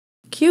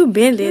Q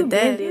been did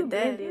that.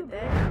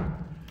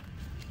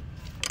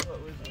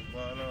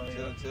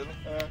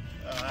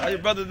 How your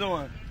brother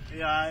doing?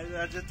 Yeah,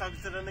 I just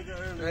talked to that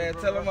nigga earlier. Man,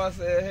 tell him I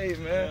said, hey,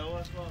 man. Yeah,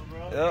 what's up,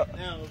 bro? Yeah.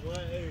 Yeah, boy,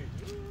 hey.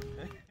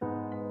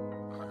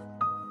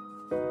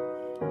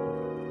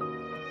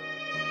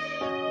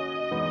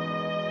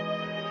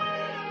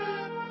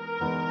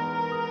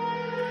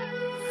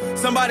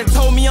 Somebody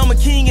told me I'm a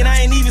king and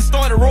I ain't even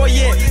started roar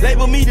yet.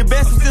 Label me the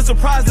best, I'm still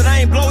surprised that I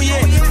ain't blow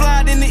yet.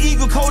 Fly in the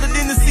eagle, colder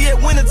than the sea at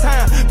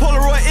wintertime.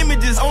 Polaroid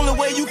images, only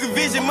way you can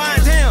vision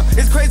mine. Damn,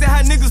 it's crazy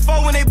how niggas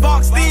fall when they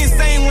boxed in.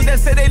 Same ones that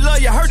say they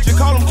love you, hurt you,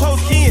 call them close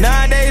kin.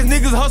 Nowadays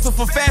niggas hustle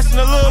for fashion,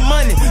 a little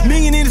money.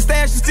 Million in the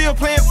stash, you still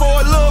playing for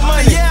a little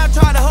money. Yeah, I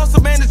try to hustle,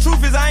 man, the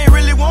truth is I ain't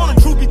really want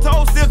them. Truth be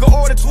told, still go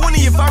order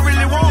 20 if I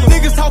really want them.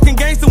 Niggas talking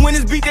gangster when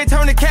it's beat, they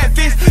turn to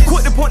catfish.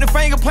 Quick to point the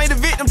finger, play the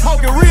victim,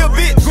 talking real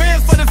bitch.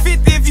 Grams for the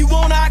 50 if you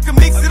want, I can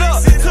mix it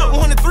up. Took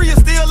 1 to 3 and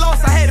still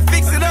lost, I had to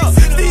fix it up.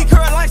 Steve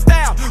Kerr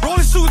lifestyle,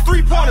 rolling shoes,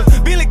 3-pointers.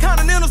 Bentley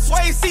Continental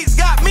suede seats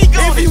got me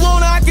going. If you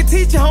want, I can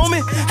teach you, homie,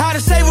 how to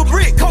shave a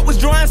brick. Coke was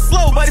drying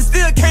slow, but it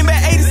still came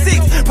back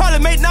 86. Probably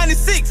made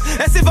 96.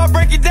 That's if I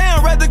break it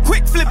down. Rather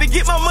quick flip it,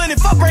 get my money,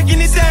 fuck breaking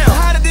it down.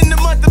 Hotter than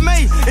the month of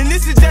May, and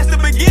this is just the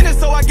beginning.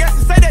 So I guess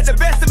to say that the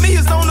best of me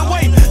is on the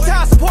way.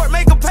 Child support,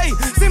 make them pay.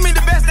 Send me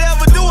the best to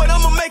ever do it,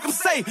 I'ma make them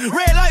say.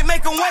 Red light,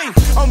 make them wait.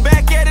 I'm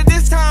back at it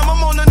this time,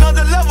 I'm on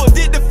another level.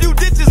 Did a few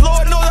ditches,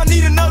 Lord knows I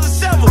need another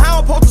shovel.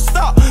 I don't supposed to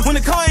stop when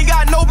the car ain't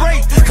got no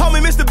brakes. Call me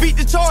Mr. Beat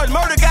the Charge,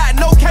 murder got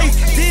no case.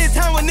 Did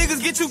time when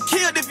niggas get you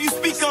killed if you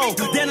speak on.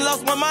 Then I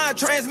lost my mind,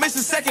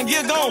 transmission second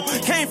gear gone.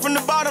 Came from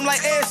the bottom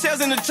like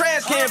eggshells in the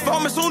trash can.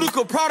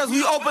 Pharmaceutical products,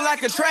 we open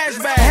like a trash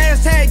bag.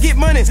 Hashtag get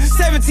money,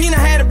 17 I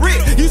had a brick.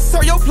 You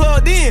sir, your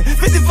plugged in.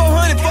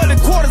 5,400 for the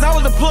quarters, I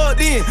was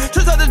plugged in.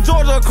 Trips out to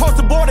Georgia across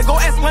the border, go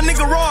ask my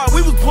nigga Rod,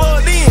 we was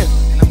plugged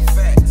in.